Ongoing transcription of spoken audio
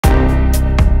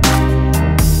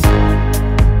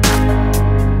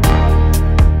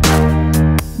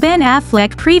Ben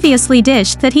Affleck previously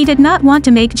dished that he did not want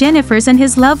to make Jennifer's and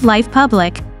his love life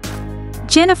public.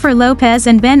 Jennifer Lopez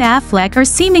and Ben Affleck are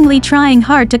seemingly trying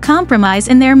hard to compromise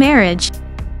in their marriage.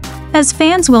 As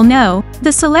fans will know,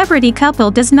 the celebrity couple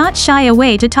does not shy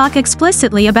away to talk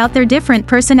explicitly about their different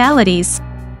personalities.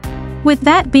 With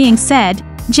that being said,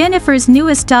 Jennifer's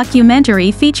newest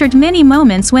documentary featured many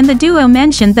moments when the duo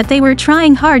mentioned that they were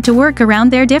trying hard to work around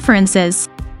their differences.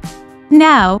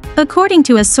 Now, according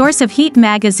to a source of Heat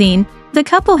magazine, the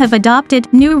couple have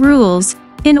adopted new rules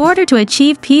in order to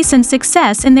achieve peace and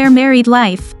success in their married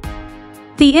life.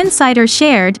 The insider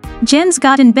shared, Jen's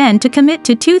gotten Ben to commit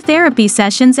to 2 therapy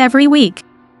sessions every week.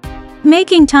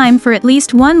 Making time for at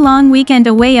least one long weekend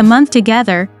away a month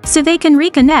together, so they can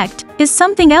reconnect, is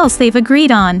something else they've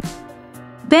agreed on.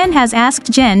 Ben has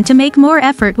asked Jen to make more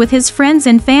effort with his friends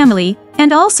and family,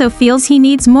 and also feels he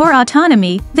needs more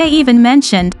autonomy, they even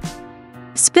mentioned.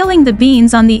 Spilling the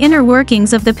beans on the inner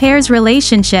workings of the pair's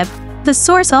relationship, the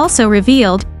source also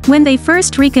revealed, when they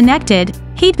first reconnected,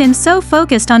 he'd been so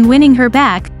focused on winning her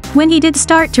back. When he did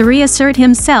start to reassert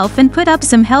himself and put up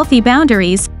some healthy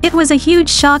boundaries, it was a huge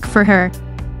shock for her.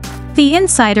 The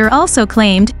insider also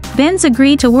claimed, Ben's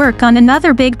agreed to work on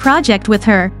another big project with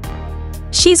her.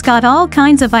 She's got all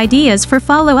kinds of ideas for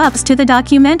follow-ups to the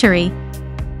documentary.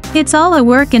 It's all a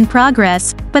work in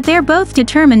progress, but they're both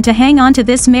determined to hang on to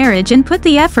this marriage and put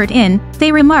the effort in,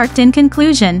 they remarked in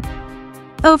conclusion.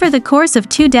 Over the course of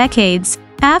 2 decades,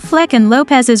 Affleck and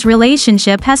Lopez's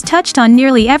relationship has touched on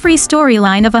nearly every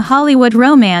storyline of a Hollywood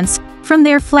romance, from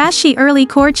their flashy early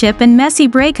courtship and messy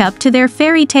breakup to their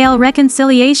fairy tale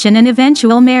reconciliation and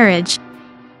eventual marriage.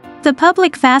 The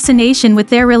public fascination with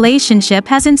their relationship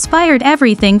has inspired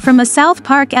everything from a South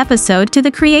Park episode to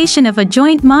the creation of a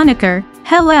joint moniker,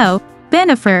 Hello,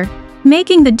 Bennifer,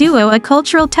 making the duo a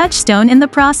cultural touchstone in the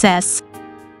process.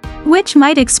 Which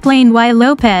might explain why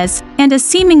Lopez, and a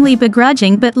seemingly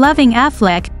begrudging but loving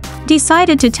Affleck,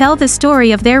 decided to tell the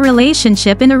story of their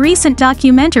relationship in a recent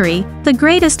documentary, The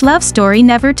Greatest Love Story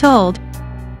Never Told.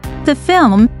 The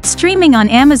film, streaming on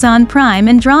Amazon Prime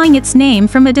and drawing its name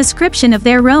from a description of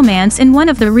their romance in one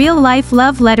of the real-life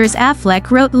love letters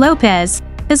Affleck wrote Lopez,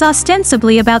 is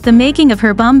ostensibly about the making of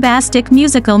her bombastic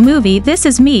musical movie This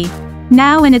Is Me,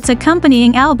 now and its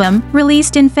accompanying album,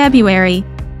 released in February.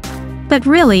 But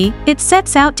really, it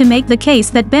sets out to make the case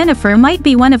that Bennifer might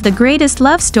be one of the greatest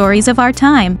love stories of our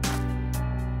time.